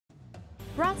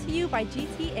Brought to you by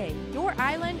GTA, your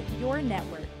island, your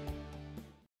network.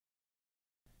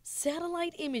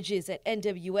 Satellite images at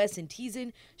NWS and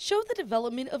Tinian show the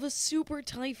development of a super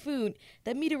typhoon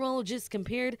that meteorologists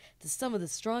compared to some of the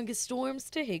strongest storms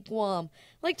to hit Guam,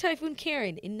 like Typhoon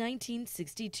Karen in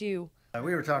 1962.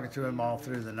 We were talking to him all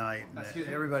through the night, and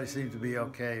everybody seemed to be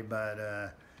okay,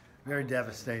 but very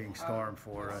devastating storm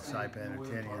for Saipan and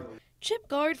Tinian. Chip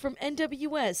Guard from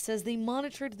NWS says they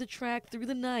monitored the track through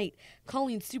the night,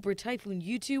 calling Super Typhoon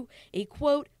Yutu a,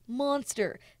 quote,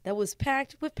 monster that was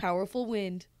packed with powerful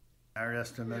wind. Our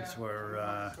estimates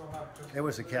were, it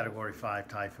was a Category 5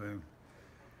 typhoon.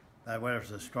 Whether it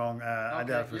was a strong, I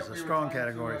doubt if it was a strong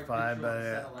Category 5,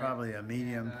 but probably a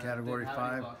medium Category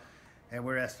 5. And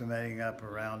we're estimating up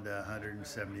around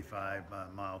 175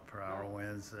 mile per hour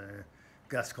winds,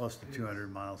 gusts close to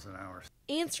 200 miles an hour.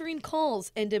 Answering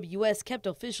calls, NWS kept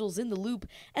officials in the loop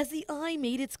as the eye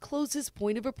made its closest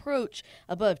point of approach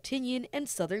above Tinian and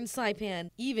southern Saipan,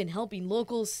 even helping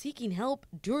locals seeking help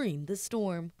during the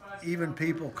storm. Even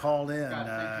people called in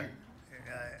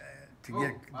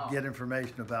to get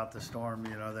information about the storm,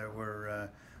 you know, that were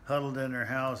huddled in their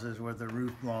houses with the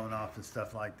roof blown off and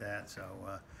stuff like that. So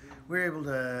we're able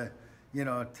to, you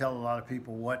know, tell a lot of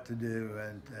people what to do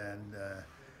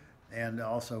and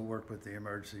also work with the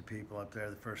emergency people up there,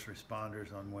 the first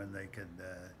responders, on when they could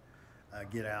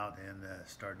get out and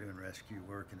start doing rescue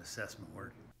work and assessment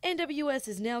work. NWS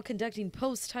is now conducting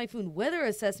post-typhoon weather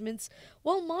assessments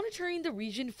while monitoring the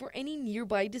region for any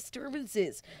nearby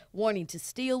disturbances, warning to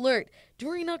stay alert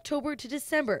during October to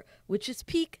December, which is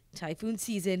peak typhoon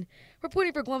season.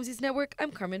 Reporting for Guam's Network,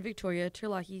 I'm Carmen Victoria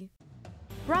Terlahi.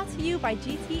 Brought to you by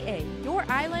GTA, your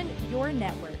island, your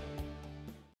network.